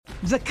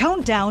The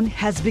countdown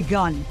has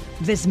begun.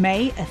 This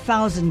May,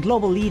 1,000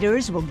 global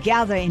leaders will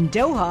gather in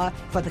Doha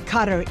for the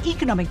Qatar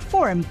Economic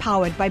Forum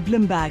powered by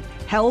Bloomberg,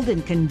 held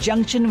in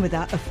conjunction with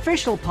our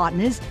official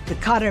partners, the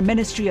Qatar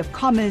Ministry of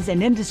Commerce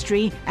and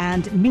Industry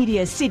and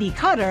Media City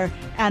Qatar,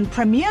 and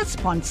premier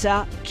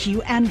sponsor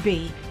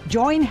QNB.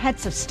 Join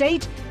heads of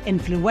state,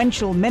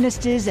 influential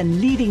ministers,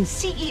 and leading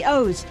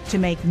CEOs to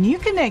make new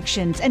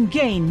connections and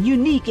gain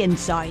unique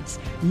insights.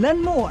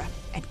 Learn more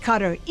at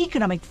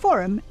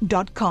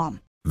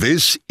QatarEconomicForum.com.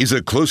 This is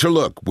A Closer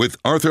Look with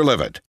Arthur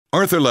Levitt.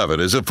 Arthur Levitt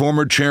is a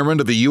former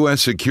chairman of the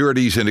U.S.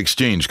 Securities and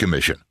Exchange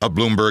Commission, a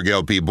Bloomberg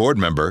LP board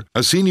member,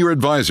 a senior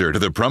advisor to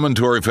the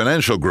Promontory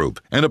Financial Group,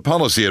 and a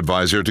policy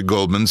advisor to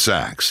Goldman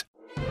Sachs.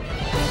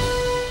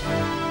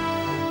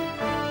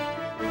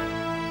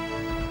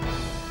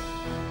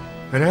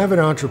 An avid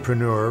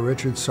entrepreneur,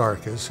 Richard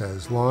Sarkis,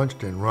 has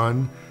launched and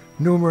run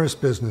numerous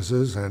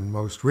businesses and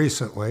most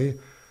recently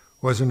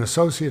was an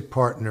associate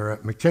partner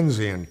at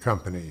McKinsey &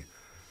 Company,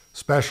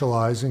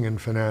 specializing in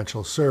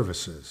financial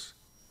services.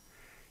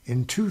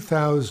 In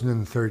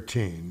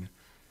 2013,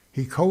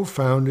 he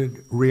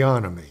co-founded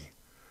Reonomy,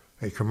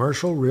 a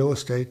commercial real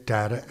estate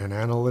data and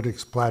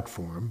analytics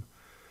platform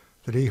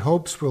that he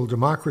hopes will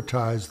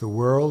democratize the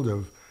world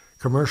of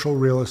commercial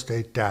real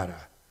estate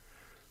data,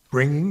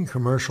 bringing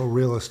commercial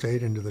real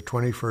estate into the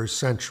 21st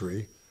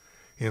century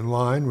in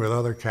line with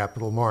other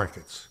capital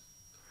markets.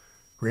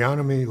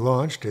 Reonomy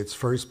launched its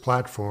first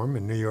platform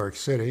in New York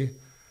City,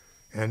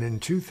 and in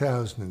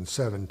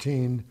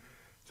 2017,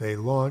 they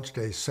launched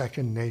a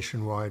second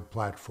nationwide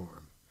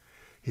platform.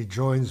 He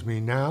joins me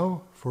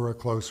now for a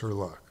closer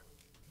look.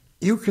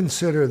 You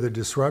consider the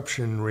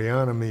disruption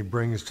Reonomy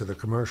brings to the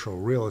commercial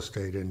real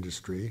estate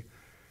industry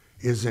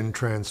is in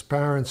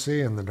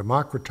transparency and the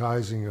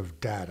democratizing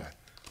of data.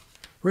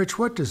 Rich,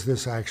 what does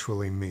this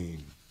actually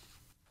mean?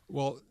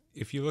 Well,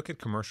 if you look at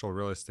commercial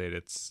real estate,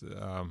 it's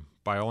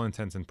by all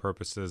intents and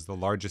purposes the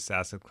largest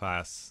asset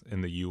class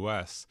in the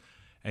U.S.,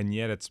 and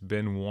yet it's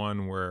been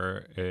one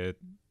where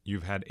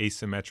you've had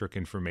asymmetric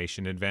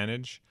information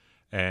advantage,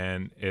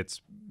 and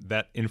it's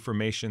that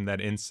information, that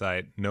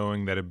insight,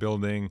 knowing that a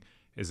building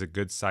is a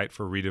good site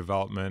for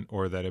redevelopment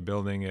or that a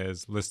building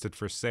is listed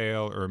for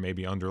sale or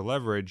maybe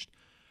under-leveraged,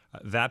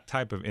 that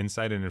type of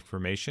insight and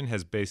information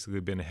has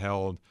basically been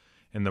held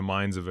in the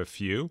minds of a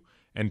few,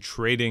 and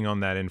trading on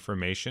that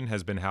information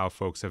has been how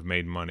folks have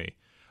made money.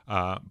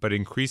 But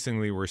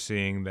increasingly, we're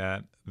seeing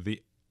that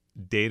the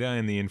data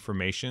and the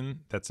information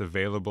that's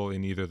available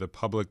in either the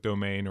public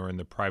domain or in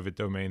the private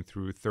domain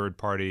through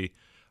third-party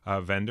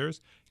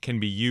vendors can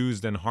be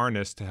used and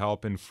harnessed to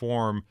help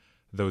inform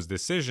those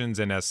decisions.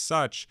 And as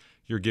such,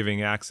 you're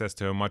giving access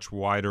to a much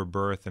wider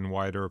berth and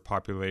wider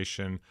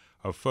population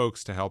of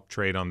folks to help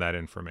trade on that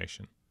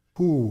information.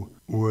 Who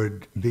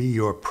would be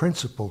your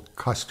principal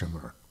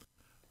customer?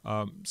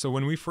 So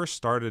when we first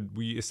started,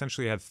 we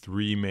essentially had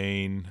three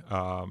main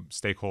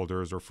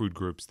stakeholders or food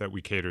groups that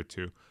we catered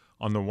to.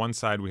 On the one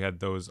side, we had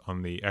those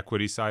on the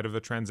equity side of the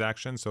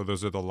transaction. So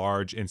those are the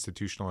large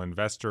institutional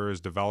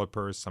investors,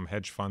 developers, some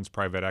hedge funds,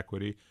 private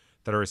equity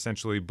that are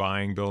essentially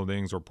buying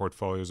buildings or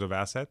portfolios of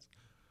assets.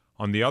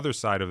 On the other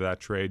side of that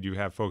trade, you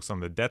have folks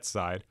on the debt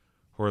side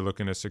who are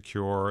looking to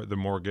secure the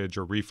mortgage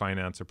or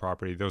refinance a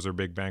property. Those are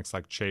big banks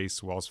like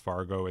Chase, Wells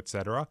Fargo, et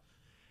cetera.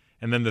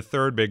 And then the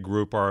third big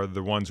group are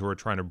the ones who are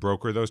trying to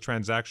broker those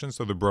transactions,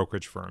 so the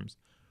brokerage firms,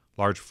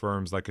 large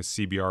firms like a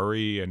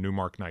CBRE, a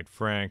Newmark Knight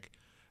Frank,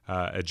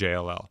 a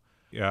JLL.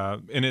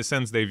 In a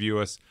sense, they view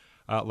us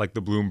like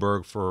the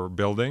Bloomberg for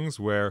buildings,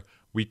 where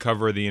we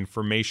cover the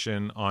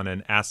information on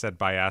an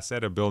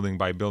asset-by-asset, a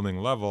building-by-building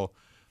level,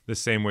 the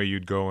same way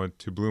you'd go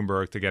to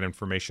Bloomberg to get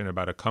information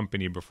about a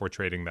company before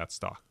trading that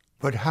stock.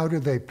 But how do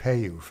they pay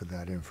you for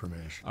that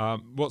information?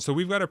 So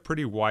we've got a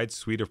pretty wide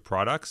suite of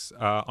products.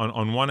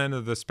 On one end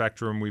of the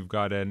spectrum, we've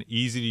got an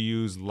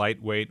easy-to-use,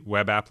 lightweight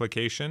web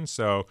application.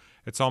 So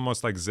it's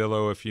almost like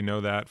Zillow, if you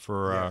know that,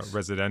 for Yes.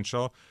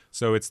 residential.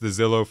 So it's the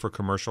Zillow for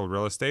commercial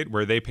real estate,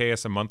 where they pay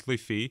us a monthly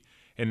fee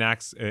in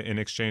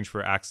exchange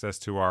for access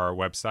to our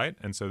website.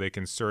 And so they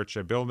can search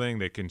a building,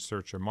 they can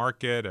search a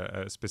market,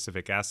 a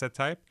specific asset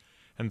type.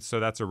 And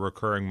so that's a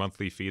recurring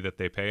monthly fee that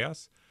they pay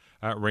us.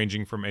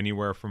 Ranging from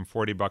anywhere from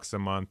 $40 a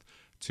month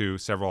to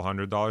several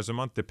 $100s a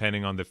month,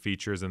 depending on the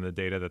features and the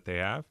data that they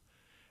have.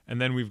 And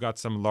then we've got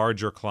some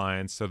larger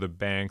clients, so the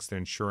banks, the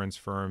insurance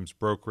firms,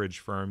 brokerage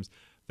firms,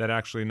 that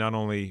actually not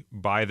only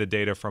buy the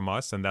data from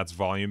us, and that's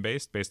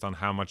volume-based, based on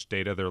how much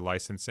data they're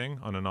licensing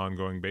on an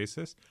ongoing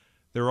basis.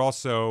 They're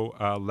also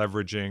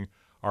leveraging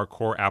our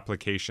core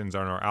applications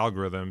and our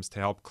algorithms to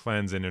help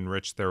cleanse and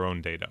enrich their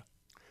own data.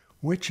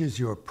 Which is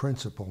your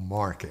principal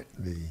market,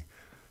 the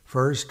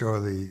first or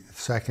the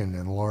second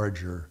and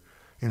larger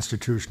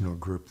institutional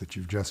group that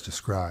you've just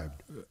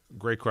described?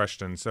 Great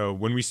question. So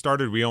when we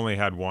started, we only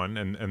had one,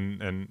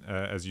 and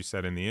as you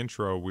said in the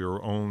intro, we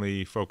were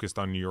only focused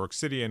on New York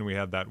City, and we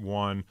had that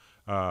one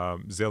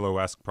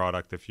Zillow-esque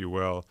product, if you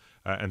will,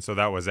 and so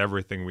that was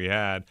everything we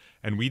had.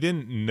 And we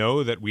didn't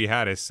know that we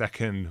had a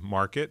second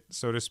market,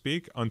 so to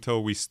speak,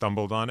 until we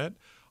stumbled on it.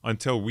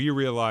 until we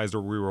realized,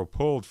 or we were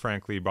pulled,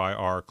 frankly, by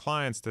our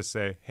clients to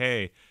say,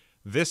 hey,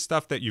 this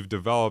stuff that you've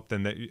developed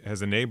and that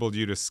has enabled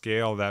you to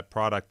scale that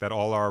product that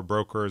all our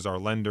brokers, our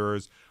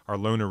lenders, our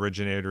loan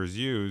originators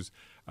use,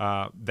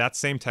 that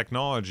same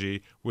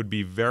technology would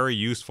be very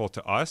useful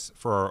to us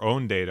for our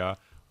own data.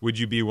 Would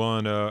you be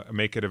willing to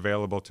make it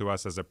available to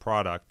us as a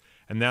product?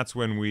 And that's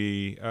when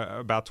we,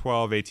 about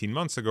 12, 18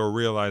 months ago,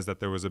 realized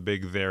that there was a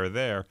big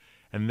there.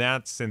 And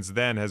that, since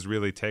then, has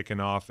really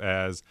taken off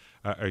as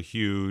a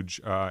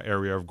huge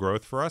area of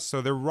growth for us.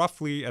 So they're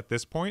roughly, at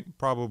this point,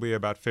 probably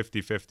about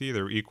 50-50.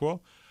 They're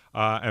equal.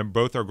 And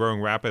both are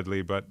growing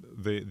rapidly. But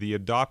the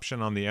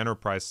adoption on the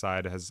enterprise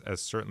side has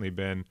certainly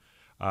been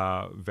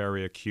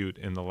very acute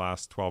in the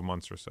last 12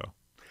 months or so.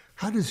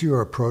 How does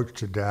your approach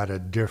to data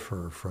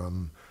differ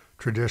from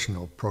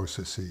traditional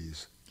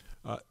processes?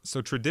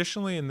 So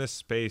traditionally in this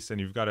space,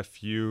 and you've got a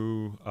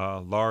few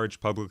large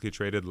publicly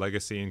traded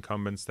legacy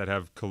incumbents that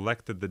have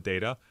collected the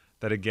data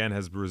that, again,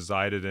 has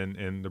resided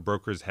in the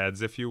brokers'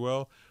 heads, if you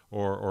will,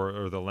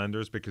 or the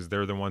lenders, because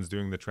they're the ones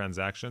doing the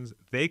transactions.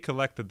 They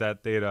collected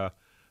that data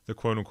the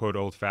quote-unquote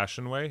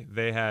old-fashioned way.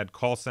 They had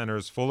call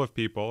centers full of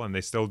people, and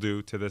they still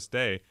do to this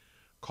day,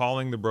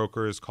 calling the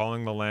brokers,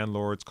 calling the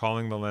landlords,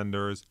 calling the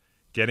lenders,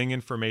 getting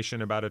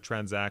information about a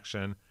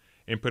transaction,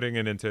 inputting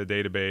it into a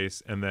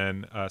database, and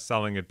then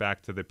selling it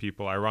back to the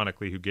people,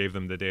 ironically, who gave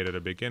them the data to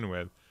begin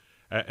with.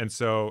 And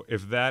so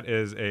if that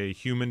is a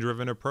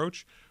human-driven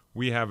approach,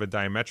 we have a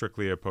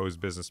diametrically opposed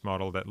business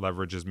model that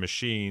leverages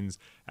machines,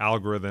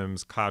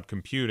 algorithms, cloud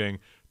computing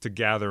to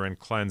gather and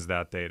cleanse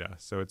that data.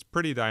 So it's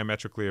pretty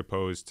diametrically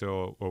opposed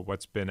to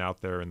what's been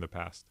out there in the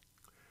past.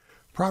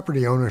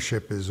 Property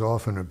ownership is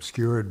often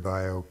obscured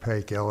by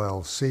opaque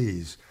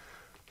LLCs.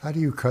 How do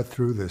you cut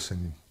through this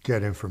and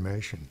get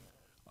information?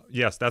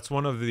 Yes, that's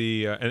one of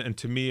the, and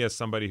to me, as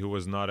somebody who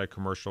was not a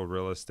commercial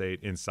real estate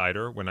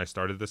insider when I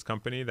started this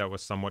company, that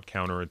was somewhat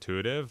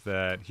counterintuitive,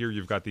 that here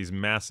you've got these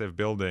massive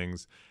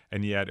buildings,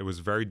 and yet it was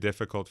very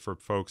difficult for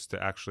folks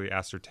to actually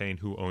ascertain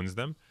who owns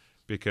them,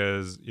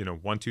 because,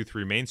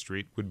 123 Main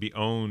Street would be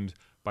owned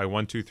by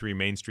 123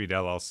 Main Street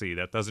LLC.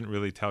 That doesn't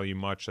really tell you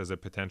much as a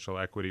potential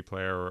equity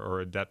player or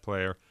a debt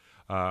player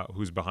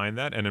who's behind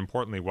that, and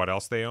importantly, what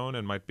else they own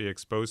and might be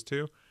exposed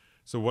to.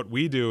 So what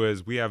we do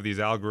is we have these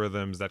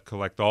algorithms that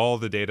collect all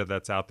the data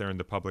that's out there in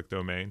the public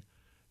domain,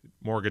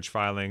 mortgage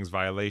filings,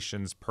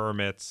 violations,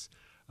 permits,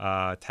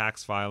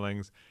 tax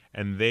filings,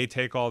 and they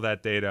take all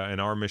that data,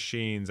 and our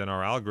machines and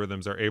our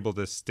algorithms are able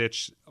to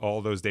stitch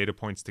all those data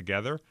points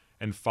together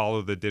and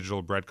follow the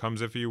digital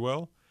breadcrumbs, if you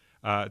will,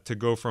 to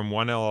go from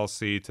one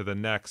LLC to the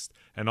next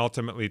and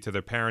ultimately to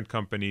the parent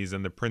companies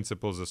and the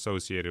principals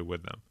associated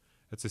with them.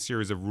 It's a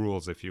series of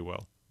rules, if you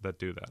will, that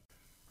do that.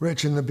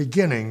 Rich, in the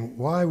beginning,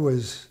 why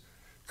was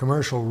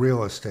commercial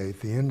real estate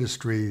the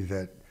industry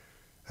that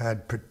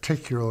had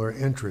particular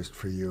interest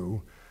for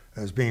you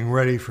as being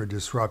ready for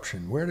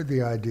disruption? Where did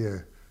the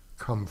idea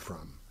come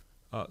from?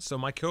 So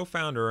my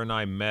co-founder and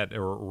I met,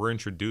 or were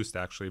introduced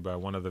actually, by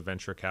one of the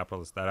venture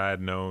capitalists that I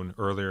had known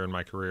earlier in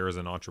my career as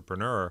an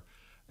entrepreneur.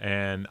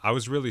 And I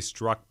was really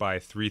struck by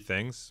three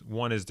things.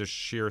 One is the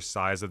sheer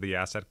size of the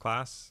asset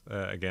class.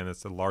 Again,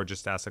 it's the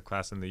largest asset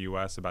class in the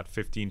U.S., about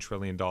 $15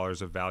 trillion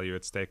of value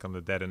at stake on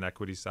the debt and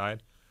equity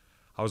side.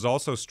 I was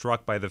also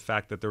struck by the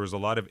fact that there was a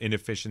lot of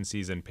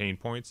inefficiencies and pain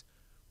points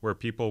where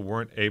people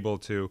weren't able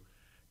to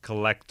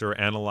collect or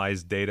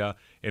analyze data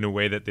in a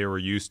way that they were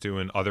used to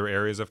in other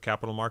areas of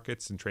capital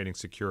markets and trading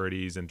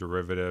securities and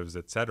derivatives,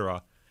 et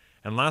cetera.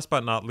 And last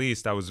but not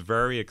least, I was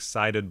very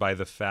excited by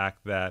the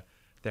fact that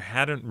there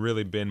hadn't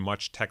really been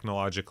much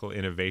technological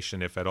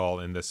innovation, if at all,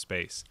 in this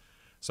space.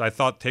 So I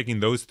thought taking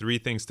those three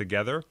things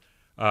together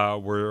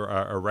were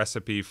a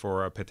recipe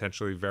for a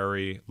potentially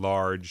very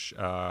large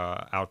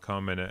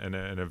outcome and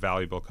a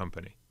valuable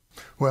company.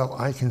 Well,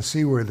 I can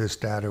see where this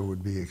data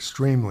would be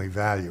extremely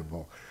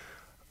valuable.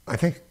 I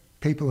think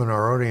people in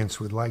our audience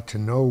would like to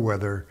know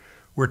whether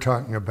we're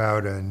talking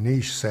about a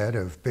niche set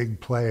of big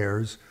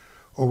players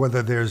or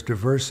whether there's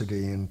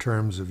diversity in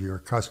terms of your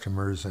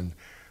customers and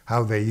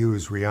how they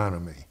use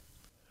Reonomy.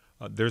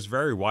 There's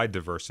very wide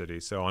diversity.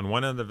 So on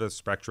one end of the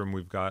spectrum,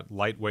 we've got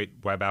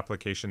lightweight web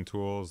application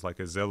tools like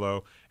a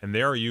Zillow, and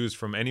they are used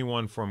from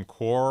anyone from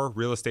core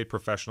real estate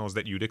professionals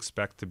that you'd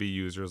expect to be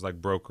users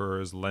like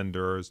brokers,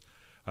 lenders,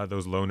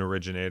 those loan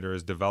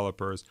originators,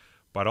 developers,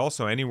 but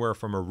also anywhere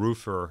from a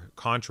roofer,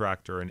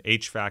 contractor, an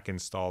HVAC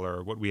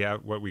installer,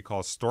 what we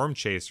call storm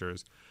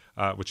chasers,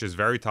 which is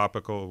very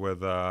topical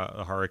with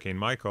Hurricane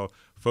Michael,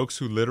 folks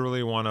who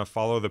literally want to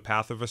follow the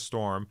path of a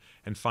storm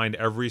and find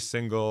every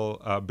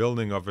single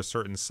building of a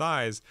certain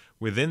size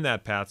within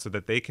that path so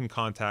that they can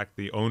contact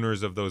the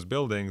owners of those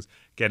buildings,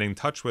 get in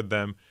touch with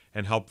them,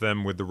 and help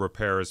them with the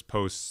repairs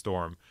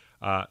post-storm.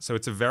 So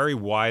it's a very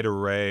wide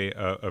array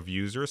of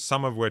users,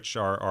 some of which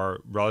are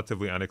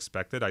relatively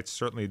unexpected. I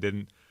certainly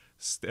didn't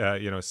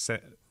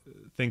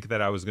think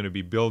that I was going to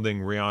be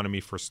building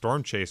Reonomy for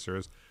storm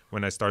chasers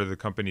when I started the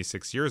company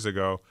 6 years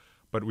ago.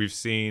 but we've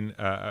seen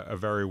a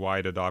very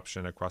wide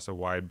adoption across a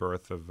wide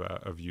berth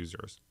of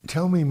users.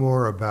 Tell me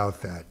more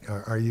about that.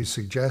 Are you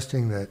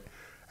suggesting that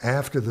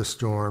after the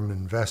storm,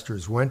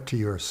 investors went to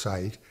your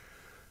site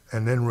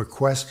and then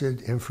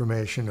requested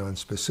information on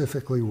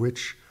specifically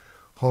which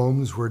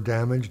homes were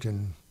damaged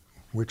and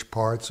which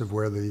parts of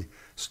where the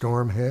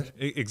storm hit?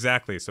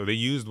 Exactly. So they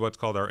used what's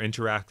called our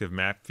interactive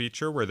map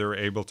feature, where they're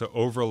able to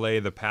overlay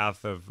the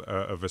path of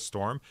a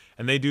storm.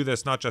 And they do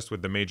this not just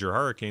with the major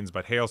hurricanes,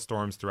 but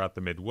hailstorms throughout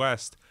the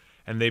Midwest.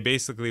 And they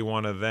basically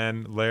want to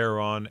then layer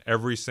on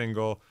every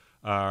single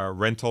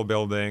rental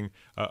building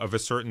of a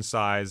certain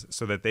size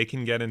so that they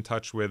can get in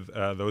touch with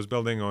those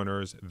building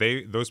owners.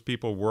 Those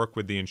people work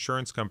with the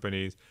insurance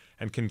companies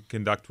and can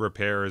conduct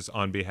repairs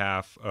on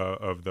behalf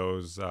of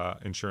those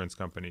insurance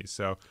companies.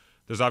 So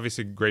there's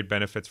obviously great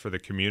benefits for the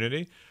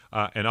community.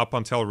 And up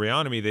until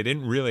Reonomy, they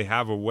didn't really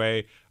have a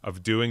way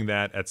of doing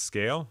that at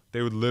scale.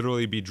 They would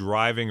literally be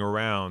driving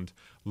around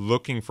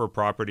looking for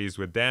properties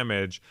with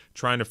damage,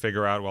 trying to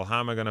figure out, well, how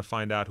am I going to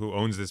find out who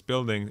owns this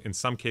building? In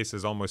some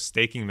cases, almost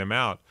staking them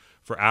out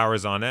for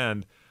hours on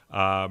end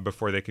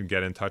before they can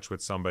get in touch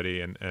with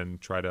somebody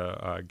and try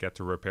to get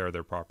to repair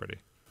their property.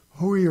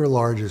 Who are your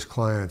largest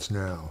clients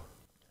now?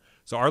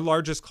 So our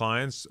largest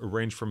clients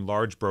range from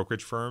large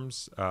brokerage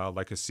firms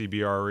like a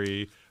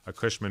CBRE, a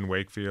Cushman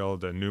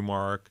Wakefield, a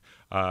Newmark,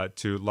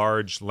 to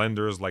large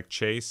lenders like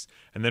Chase.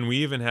 And then we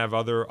even have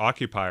other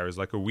occupiers,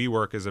 like a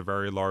WeWork is a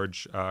very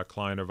large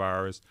client of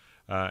ours,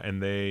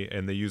 and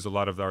they use a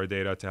lot of our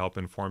data to help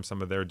inform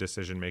some of their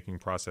decision-making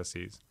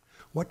processes.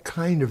 What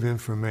kind of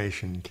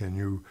information can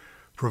you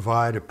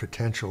provide a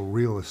potential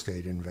real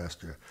estate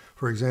investor?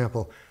 For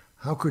example,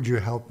 how could you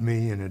help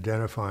me in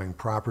identifying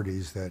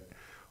properties that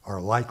are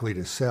likely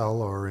to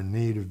sell or in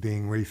need of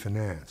being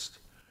refinanced?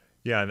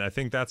 Yeah, and I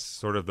think that's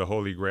sort of the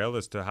holy grail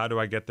as to how do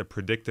I get the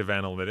predictive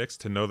analytics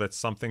to know that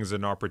something's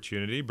an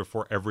opportunity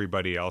before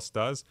everybody else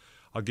does.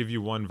 I'll give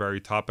you one very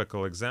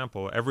topical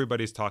example.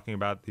 Everybody's talking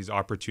about these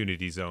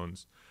opportunity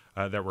zones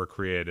that were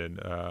created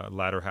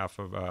latter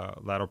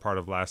part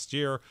of last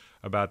year,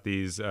 about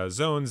these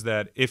zones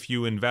that if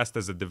you invest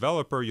as a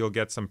developer, you'll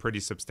get some pretty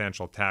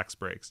substantial tax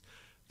breaks.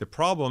 The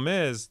problem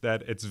is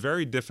that it's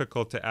very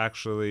difficult to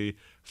actually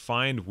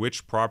find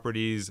which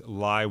properties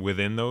lie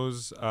within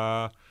those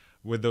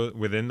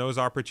within those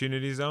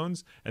opportunity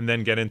zones, and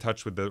then get in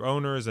touch with the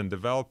owners and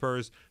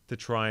developers to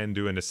try and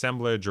do an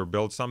assemblage or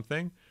build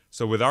something.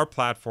 So with our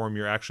platform,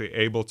 you're actually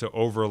able to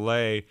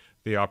overlay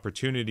the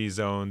opportunity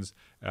zones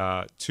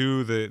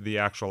to the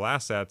actual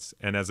assets,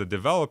 and as a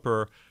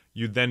developer,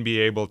 you'd then be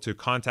able to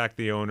contact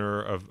the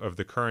owner of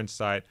the current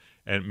site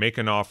and make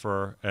an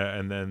offer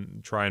and then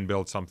try and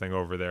build something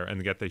over there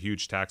and get the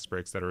huge tax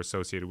breaks that are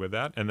associated with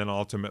that, and then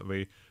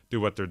ultimately do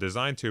what they're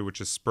designed to,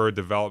 which is spur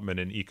development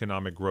and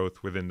economic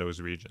growth within those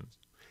regions.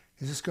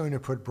 Is this going to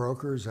put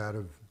brokers out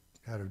of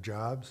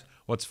jobs?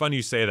 Well, it's funny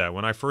you say that.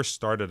 When I first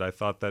started, I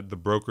thought that the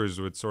brokers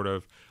would sort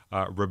of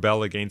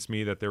rebel against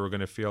me, that they were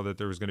going to feel that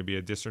there was going to be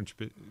a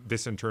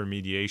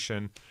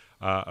disintermediation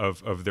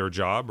of their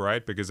job,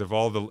 right? Because if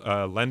all the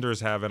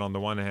lenders have it on the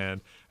one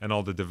hand and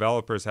all the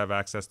developers have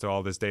access to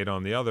all this data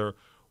on the other,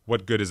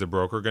 what good is a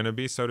broker going to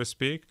be, so to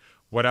speak?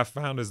 What I've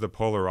found is the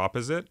polar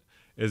opposite,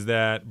 is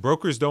that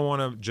brokers don't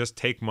want to just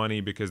take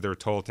money because they're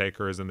toll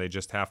takers and they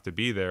just have to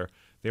be there.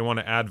 They want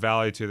to add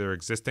value to their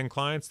existing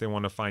clients. They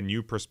want to find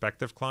new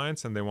prospective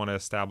clients, and they want to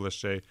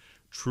establish a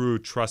true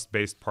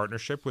trust-based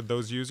partnership with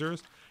those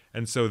users.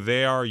 And so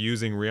they are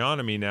using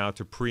Reonomy now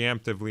to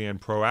preemptively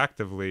and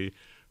proactively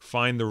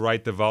find the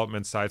right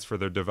development sites for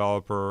their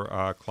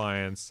developer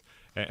clients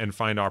and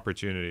find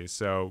opportunities.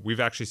 So we've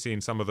actually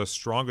seen some of the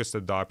strongest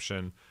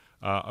adoption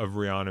of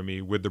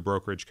Reonomy with the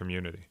brokerage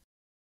community.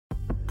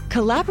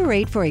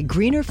 Collaborate for a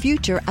greener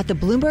future at the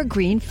Bloomberg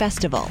Green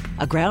Festival,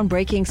 a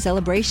groundbreaking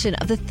celebration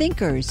of the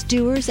thinkers,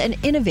 doers, and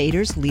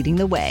innovators leading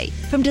the way.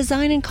 From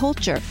design and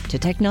culture to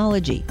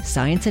technology,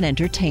 science, and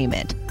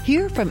entertainment.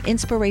 Hear from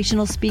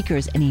inspirational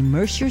speakers and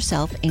immerse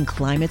yourself in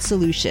climate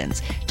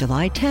solutions.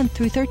 July 10th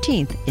through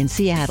 13th in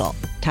Seattle.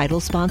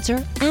 Title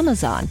sponsor,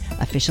 Amazon.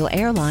 Official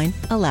airline,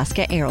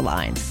 Alaska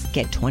Airlines.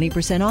 Get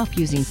 20% off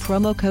using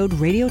promo code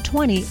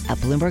radio20 at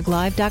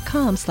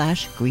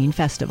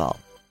bloomberglive.com/greenfestival.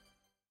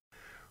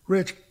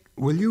 Rich,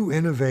 will you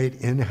innovate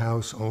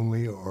in-house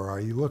only, or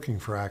are you looking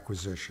for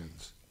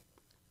acquisitions?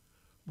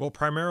 Well,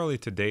 primarily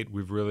to date,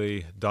 we've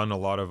really done a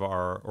lot of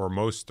our, or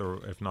most,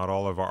 or if not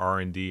all of our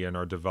R&D and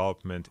our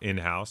development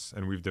in-house,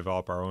 and we've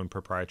developed our own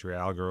proprietary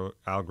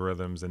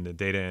algorithms and the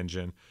data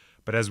engine.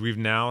 But as we've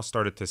now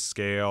started to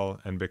scale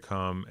and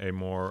become a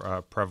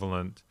more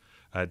prevalent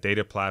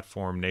data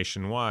platform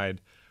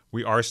nationwide,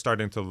 we are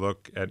starting to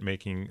look at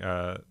making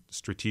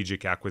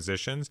strategic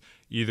acquisitions,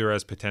 either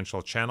as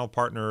potential channel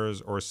partners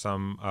or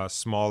some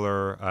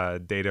smaller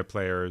data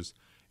players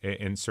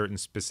in certain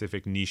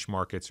specific niche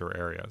markets or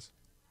areas.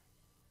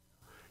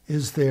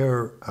 Is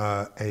there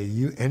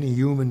any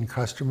human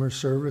customer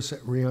service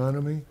at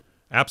Reonomy?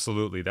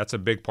 Absolutely. That's a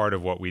big part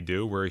of what we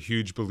do. We're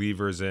huge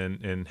believers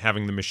in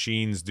having the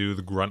machines do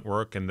the grunt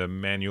work and the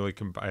manually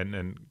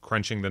and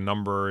crunching the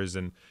numbers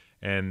and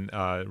and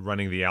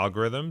running the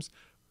algorithms.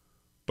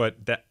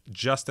 But that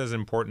just as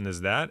important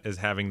as that is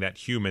having that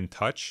human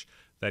touch,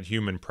 that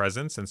human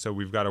presence. And so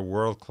we've got a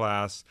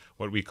world-class,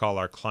 what we call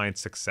our client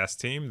success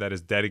team, that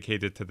is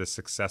dedicated to the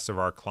success of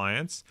our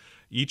clients.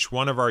 Each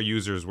one of our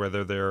users,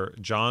 whether they're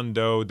John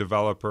Doe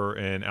developer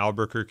in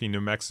Albuquerque,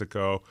 New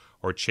Mexico,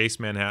 or Chase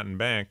Manhattan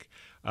Bank,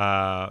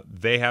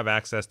 they have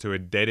access to a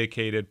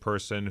dedicated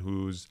person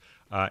who's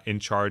in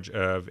charge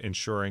of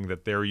ensuring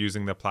that they're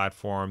using the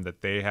platform,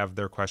 that they have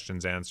their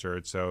questions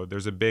answered. So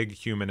there's a big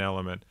human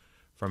element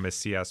from a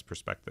CS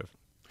perspective.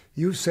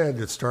 You said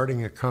that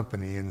starting a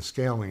company and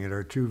scaling it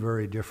are two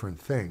very different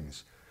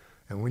things.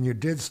 And when you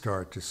did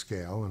start to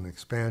scale, an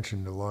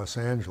expansion to Los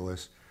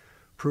Angeles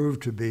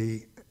proved to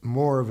be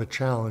more of a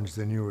challenge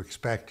than you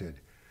expected.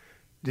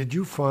 Did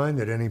you find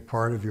that any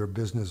part of your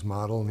business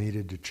model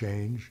needed to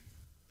change?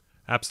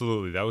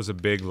 Absolutely. That was a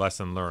big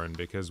lesson learned,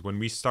 because when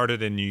we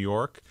started in New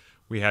York,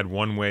 we had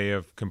one way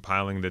of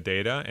compiling the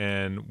data.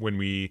 And when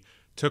we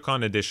took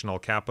on additional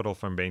capital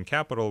from Bain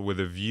Capital with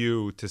a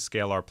view to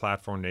scale our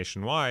platform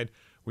nationwide,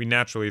 we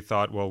naturally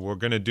thought, well, we're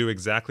going to do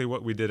exactly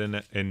what we did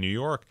in New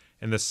York,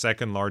 in the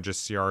second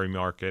largest CRE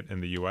market in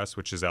the US,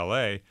 which is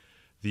LA.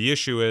 The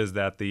issue is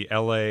that the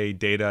LA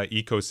data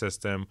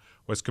ecosystem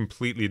was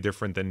completely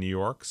different than New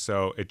York,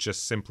 so it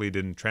just simply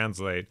didn't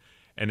translate.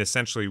 And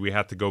essentially, we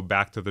had to go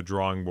back to the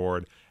drawing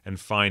board and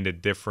find a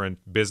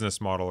different business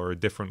model or a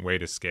different way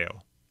to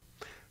scale.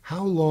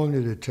 How long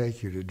did it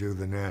take you to do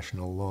the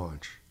national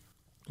launch?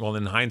 Well,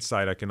 in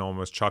hindsight, I can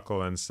almost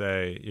chuckle and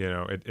say,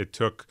 it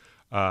took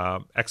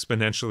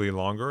exponentially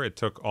longer. It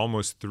took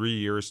almost 3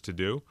 years to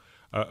do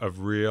of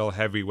real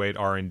heavyweight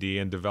R&D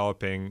and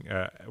developing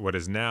what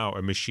is now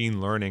a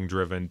machine learning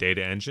driven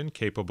data engine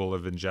capable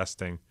of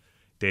ingesting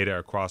data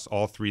across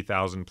all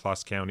 3,000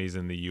 plus counties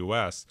in the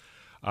US.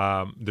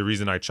 The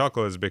reason I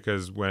chuckle is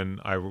because when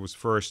I was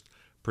first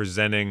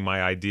presenting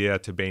my idea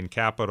to Bain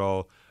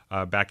Capital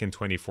back in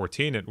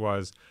 2014,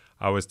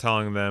 I was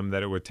telling them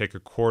that it would take a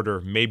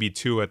quarter, maybe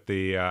two at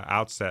the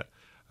outset,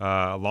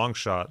 long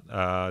shot,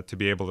 to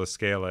be able to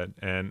scale it.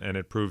 And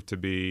it proved to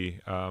be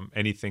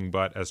anything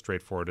but as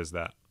straightforward as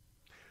that.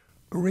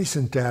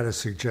 Recent data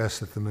suggests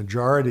that the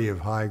majority of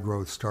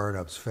high-growth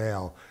startups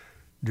fail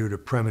due to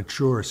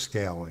premature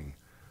scaling.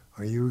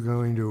 Are you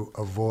going to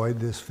avoid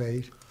this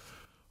fate?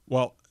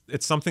 Well,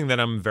 it's something that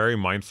I'm very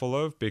mindful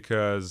of,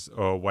 because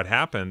what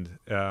happened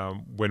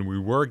when we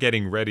were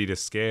getting ready to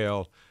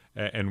scale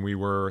and we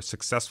were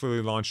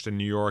successfully launched in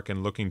New York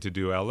and looking to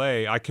do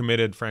LA, I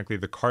committed, frankly,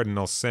 the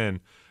cardinal sin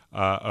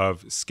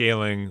of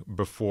scaling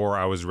before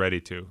I was ready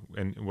to.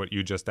 And what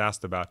you just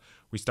asked about,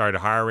 we started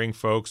hiring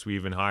folks. We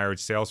even hired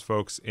sales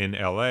folks in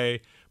LA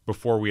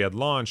before we had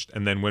launched.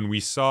 And then when we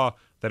saw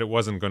that it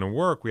wasn't going to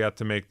work, we had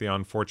to make the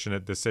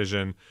unfortunate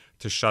decision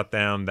to shut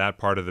down that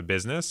part of the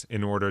business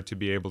in order to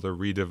be able to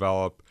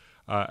redevelop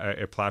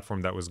a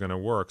platform that was going to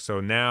work. So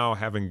now,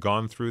 having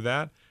gone through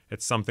that,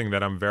 it's something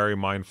that I'm very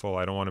mindful.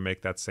 I don't want to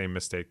make that same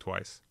mistake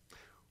twice.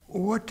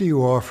 What do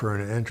you offer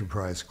an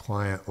enterprise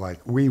client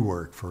like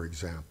WeWork, for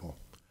example?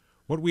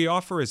 What we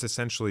offer is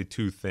essentially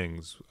two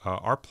things.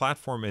 Our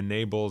platform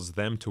enables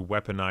them to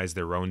weaponize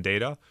their own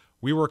data.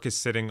 WeWork is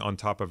sitting on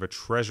top of a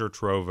treasure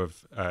trove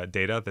of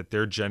data that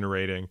they're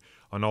generating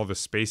on all the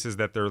spaces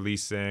that they're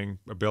leasing,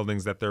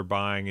 buildings that they're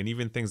buying, and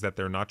even things that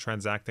they're not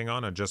transacting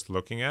on and just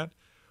looking at.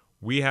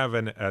 We have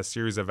a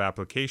series of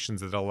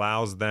applications that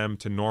allows them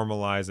to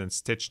normalize and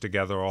stitch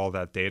together all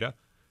that data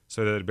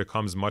so that it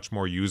becomes much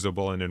more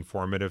usable and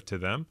informative to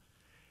them.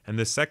 And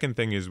the second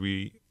thing is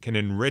we can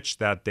enrich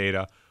that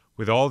data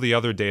with all the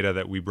other data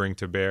that we bring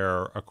to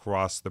bear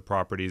across the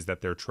properties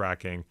that they're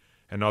tracking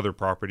and other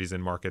properties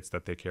and markets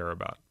that they care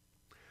about.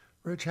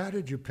 Rich, how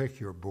did you pick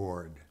your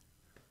board?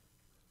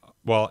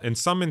 Well, in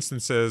some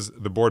instances,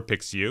 the board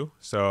picks you.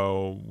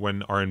 So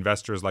when our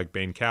investors like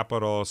Bain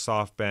Capital,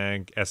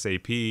 SoftBank,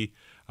 SAP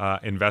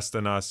invest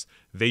in us,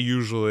 they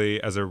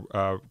usually, as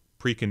a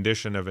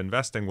precondition of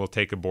investing, will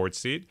take a board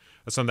seat.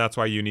 So that's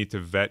why you need to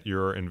vet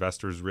your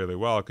investors really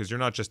well, because you're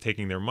not just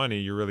taking their money,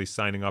 you're really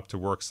signing up to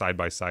work side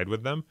by side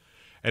with them.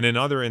 And in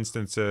other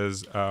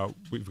instances,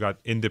 we've got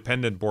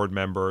independent board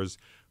members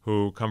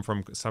who come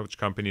from such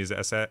companies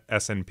as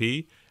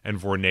S&P and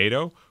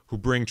Vornado, who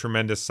bring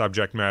tremendous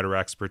subject matter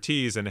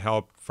expertise and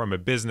help from a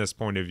business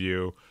point of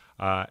view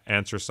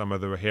answer some of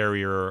the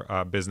hairier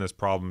business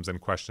problems and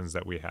questions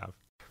that we have.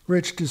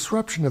 Rich,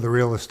 disruption of the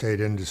real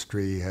estate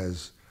industry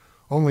has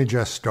only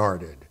just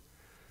started.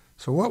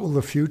 So what will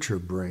the future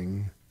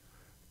bring,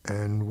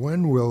 and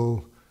when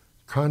will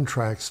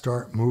contracts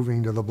start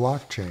moving to the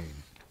blockchain?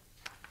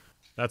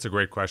 That's a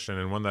great question,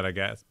 and one that I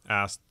get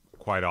asked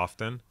quite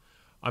often.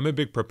 I'm a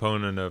big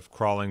proponent of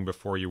crawling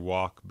before you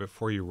walk,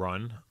 before you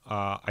run.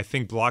 I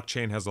think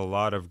blockchain has a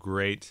lot of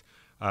great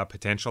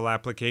potential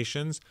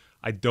applications.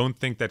 I don't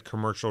think that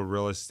commercial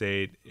real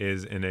estate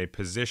is in a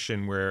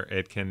position where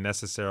it can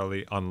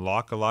necessarily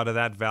unlock a lot of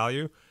that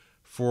value,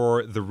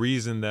 for the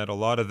reason that a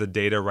lot of the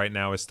data right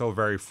now is still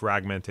very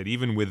fragmented,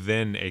 even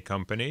within a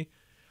company.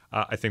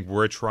 I think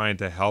we're trying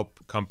to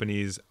help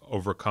companies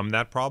overcome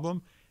that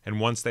problem. And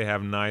once they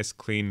have nice,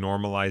 clean,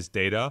 normalized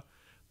data,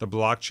 the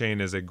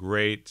blockchain is a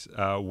great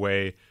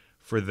way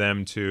for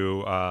them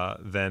to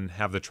then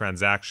have the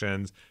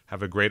transactions,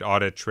 have a great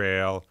audit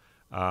trail.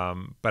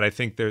 But I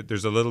think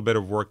there's a little bit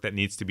of work that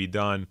needs to be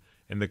done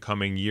in the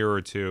coming year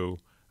or two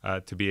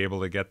to be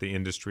able to get the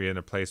industry in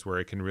a place where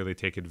it can really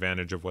take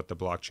advantage of what the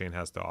blockchain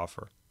has to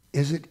offer.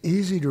 Is it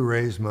easy to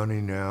raise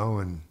money now,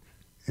 and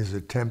is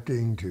it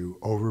tempting to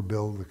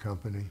overbuild the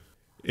company?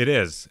 It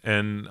is.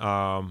 And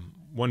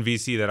one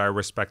VC that I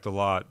respect a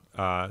lot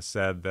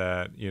said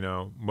that,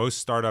 most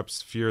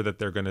startups fear that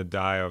they're going to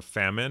die of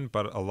famine,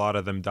 but a lot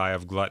of them die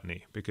of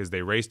gluttony because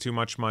they raise too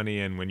much money.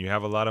 And when you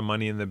have a lot of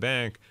money in the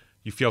bank,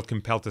 you feel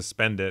compelled to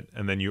spend it,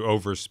 and then you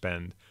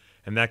overspend.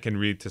 And that can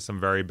lead to some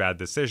very bad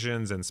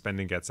decisions, and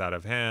spending gets out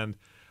of hand.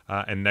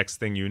 And next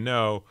thing you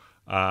know,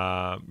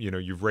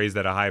 you've raised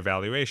at a high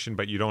valuation,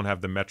 but you don't have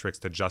the metrics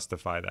to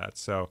justify that.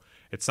 So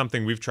it's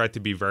something we've tried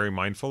to be very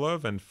mindful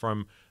of. And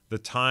from the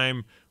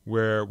time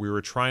where we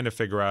were trying to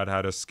figure out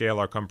how to scale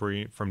our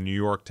company from New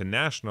York to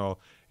national,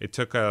 it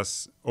took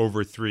us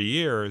over 3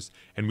 years,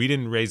 and we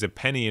didn't raise a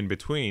penny in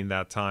between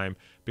that time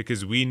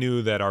because we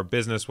knew that our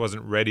business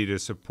wasn't ready to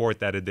support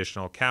that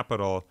additional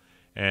capital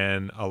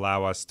and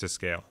allow us to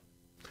scale.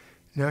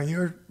 Now,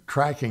 you're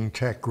tracking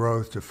tech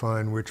growth to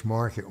find which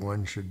market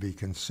one should be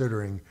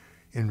considering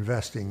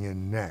investing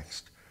in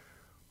next.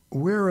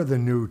 Where are the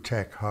new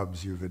tech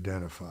hubs you've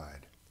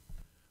identified?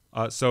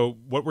 So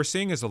what we're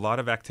seeing is a lot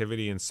of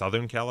activity in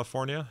Southern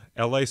California.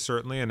 LA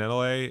certainly, and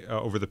LA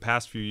over the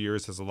past few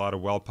years has a lot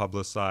of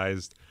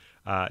well-publicized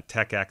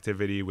tech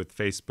activity with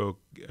Facebook,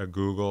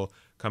 Google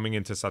coming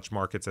into such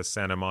markets as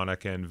Santa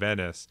Monica and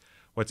Venice.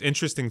 What's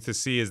interesting to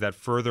see is that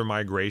further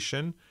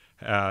migration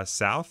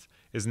south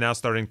is now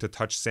starting to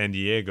touch San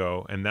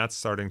Diego, and that's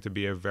starting to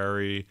be a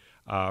very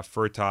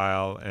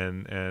fertile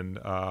and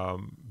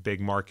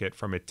big market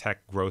from a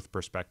tech growth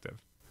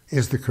perspective.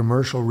 Is the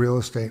commercial real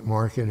estate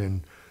market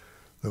in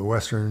the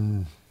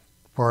western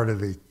part of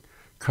the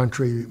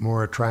country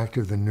more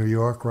attractive than New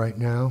York right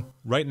now?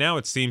 Right now,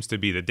 it seems to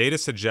be. The data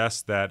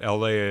suggests that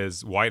LA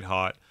is white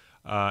hot.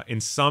 In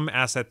some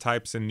asset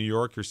types in New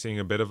York, you're seeing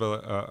a bit of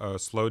a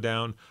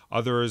slowdown.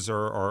 Others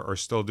are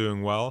still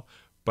doing well.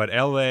 But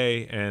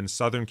LA and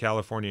Southern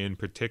California in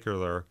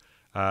particular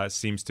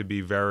seems to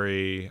be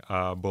very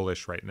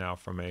bullish right now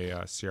from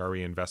a CRE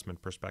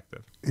investment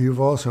perspective.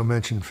 You've also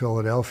mentioned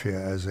Philadelphia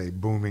as a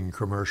booming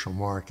commercial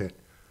market.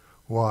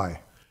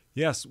 Why?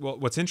 Yes. Well,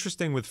 what's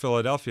interesting with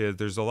Philadelphia,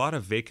 there's a lot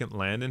of vacant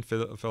land in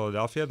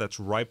Philadelphia that's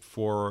ripe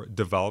for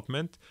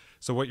development.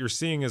 So what you're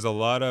seeing is a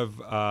lot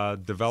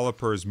of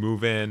developers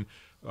move in,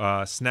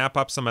 snap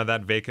up some of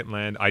that vacant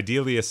land,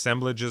 ideally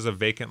assemblages of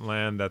vacant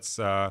land that's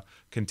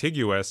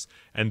contiguous,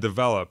 and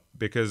develop.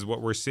 Because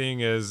what we're seeing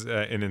is,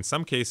 and in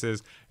some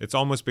cases, it's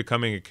almost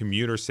becoming a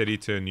commuter city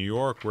to New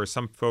York, where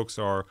some folks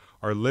are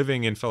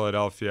living in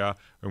Philadelphia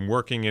and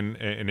working in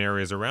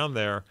areas around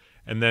there.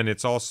 And then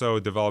it's also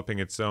developing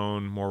its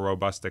own more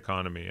robust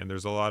economy. And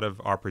there's a lot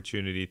of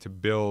opportunity to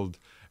build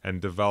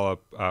and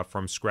develop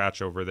from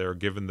scratch over there,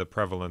 given the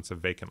prevalence of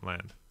vacant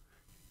land.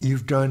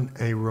 You've done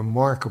a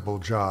remarkable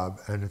job,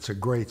 and it's a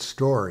great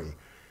story.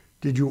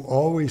 Did you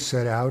always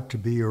set out to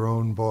be your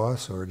own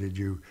boss, or did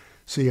you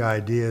see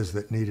ideas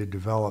that needed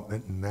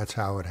development, and that's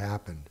how it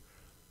happened?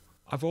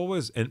 I've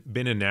always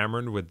been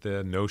enamored with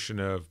the notion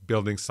of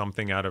building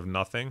something out of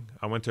nothing.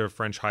 I went to a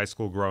French high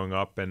school growing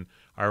up, and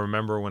I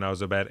remember when I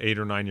was about 8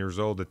 or 9 years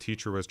old, the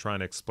teacher was trying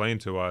to explain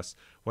to us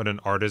what an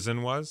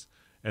artisan was.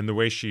 And the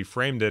way she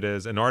framed it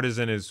is, an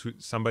artisan is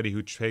somebody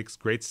who takes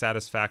great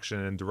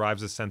satisfaction and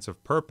derives a sense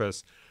of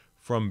purpose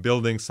from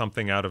building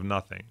something out of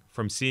nothing,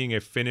 from seeing a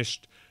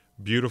finished,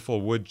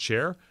 beautiful wood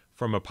chair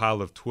from a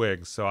pile of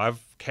twigs. So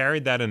I've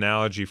carried that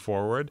analogy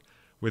forward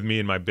with me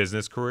in my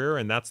business career,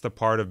 and that's the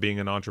part of being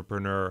an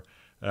entrepreneur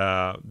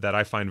that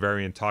I find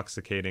very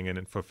intoxicating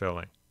and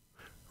fulfilling.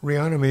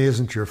 Reonomy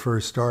isn't your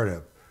first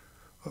startup.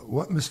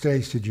 What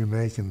mistakes did you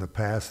make in the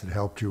past that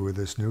helped you with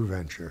this new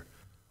venture?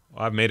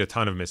 I've made a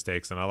ton of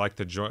mistakes, and I like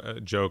to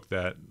joke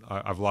that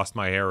I've lost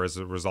my hair as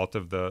a result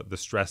of the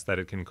stress that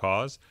it can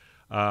cause.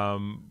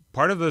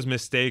 Part of those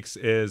mistakes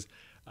is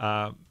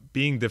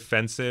being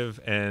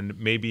defensive and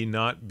maybe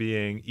not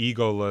being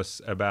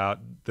egoless about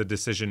the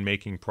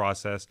decision-making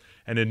process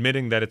and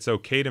admitting that it's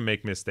okay to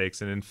make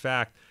mistakes. And in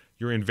fact,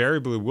 you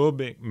invariably will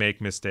make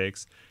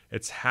mistakes.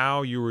 It's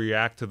how you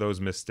react to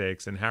those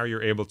mistakes and how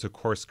you're able to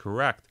course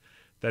correct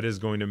that is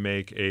going to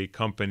make a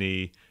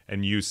company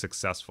and you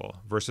successful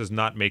versus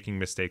not making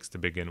mistakes to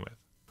begin with.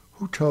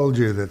 Who told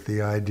you that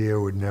the idea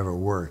would never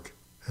work,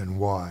 and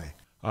why?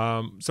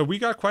 So we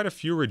got quite a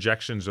few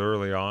rejections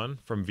early on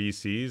from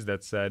VCs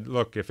that said,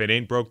 look, if it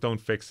ain't broke, don't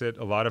fix it.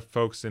 A lot of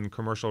folks in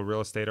commercial real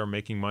estate are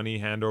making money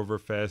hand over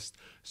fist.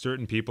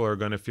 Certain people are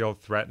going to feel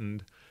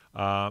threatened,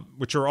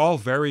 which are all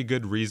very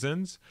good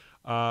reasons.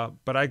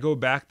 But I go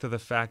back to the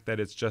fact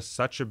that it's just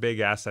such a big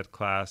asset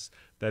class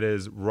that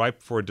is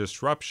ripe for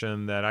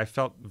disruption that I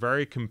felt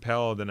very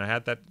compelled, and I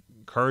had that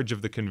courage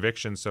of the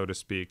conviction, so to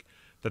speak,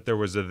 that there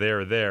was a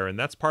there. And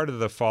that's part of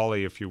the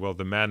folly, if you will,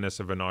 the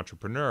madness of an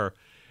entrepreneur,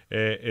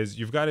 is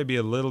you've got to be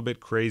a little bit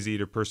crazy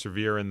to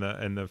persevere in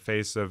the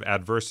face of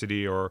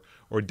adversity or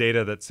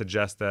data that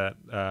suggests that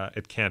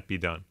it can't be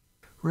done.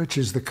 Rich,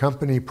 is the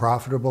company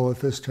profitable at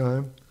this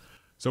time?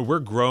 So we're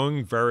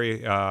growing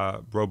very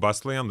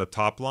robustly on the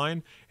top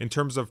line. In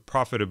terms of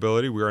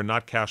profitability, we are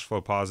not cash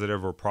flow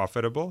positive or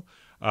profitable.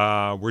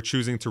 We're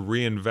choosing to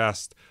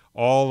reinvest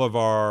all of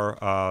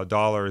our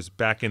dollars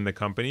back in the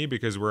company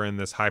because we're in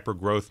this hyper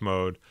growth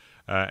mode,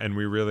 and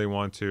we really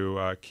want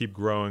to keep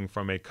growing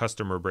from a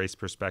customer base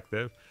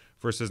perspective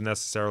versus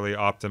necessarily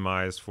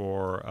optimize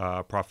for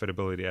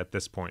profitability at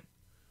this point.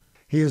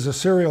 He is a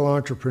serial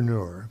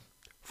entrepreneur,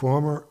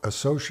 former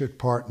associate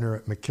partner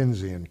at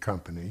McKinsey &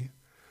 Company,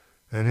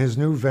 and his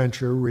new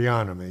venture,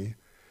 Reonomy,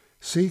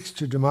 seeks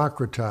to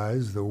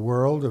democratize the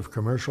world of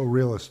commercial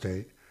real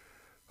estate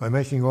by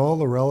making all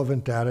the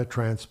relevant data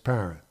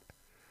transparent,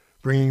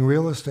 bringing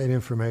real estate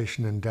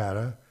information and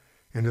data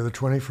into the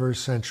 21st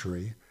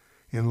century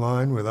in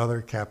line with other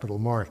capital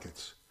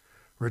markets.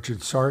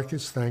 Richard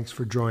Sarkis, thanks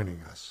for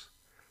joining us.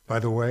 By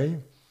the way,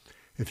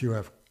 if you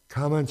have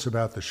comments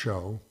about the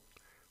show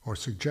or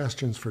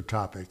suggestions for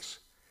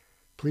topics,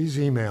 please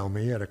email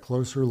me at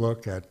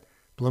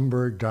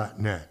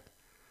acloserlook@bloomberg.net.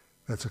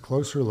 That's a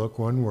closer look,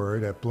 one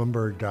word, at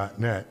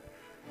bloomberg.net,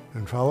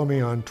 and follow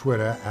me on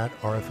Twitter at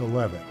Arthur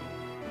Levitt.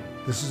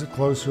 This is A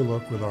Closer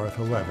Look with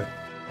Arthur Levitt.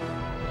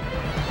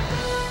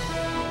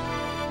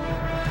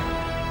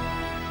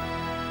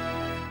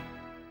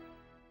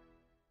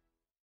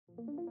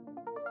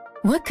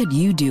 What could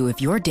you do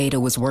if your data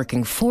was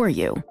working for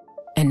you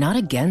and not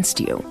against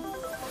you?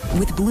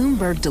 With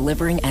Bloomberg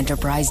delivering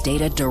enterprise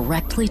data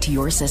directly to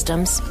your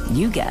systems,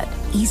 you get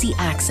easy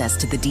access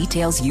to the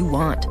details you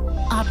want,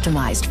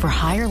 optimized for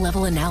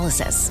higher-level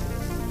analysis,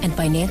 and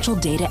financial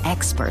data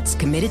experts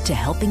committed to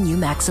helping you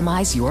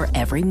maximize your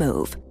every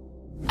move.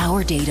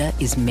 Our data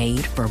is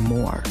made for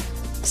more,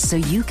 so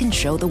you can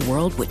show the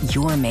world what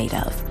you're made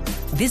of.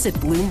 Visit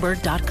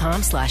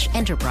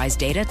Bloomberg.com/enterprise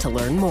data to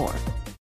learn more.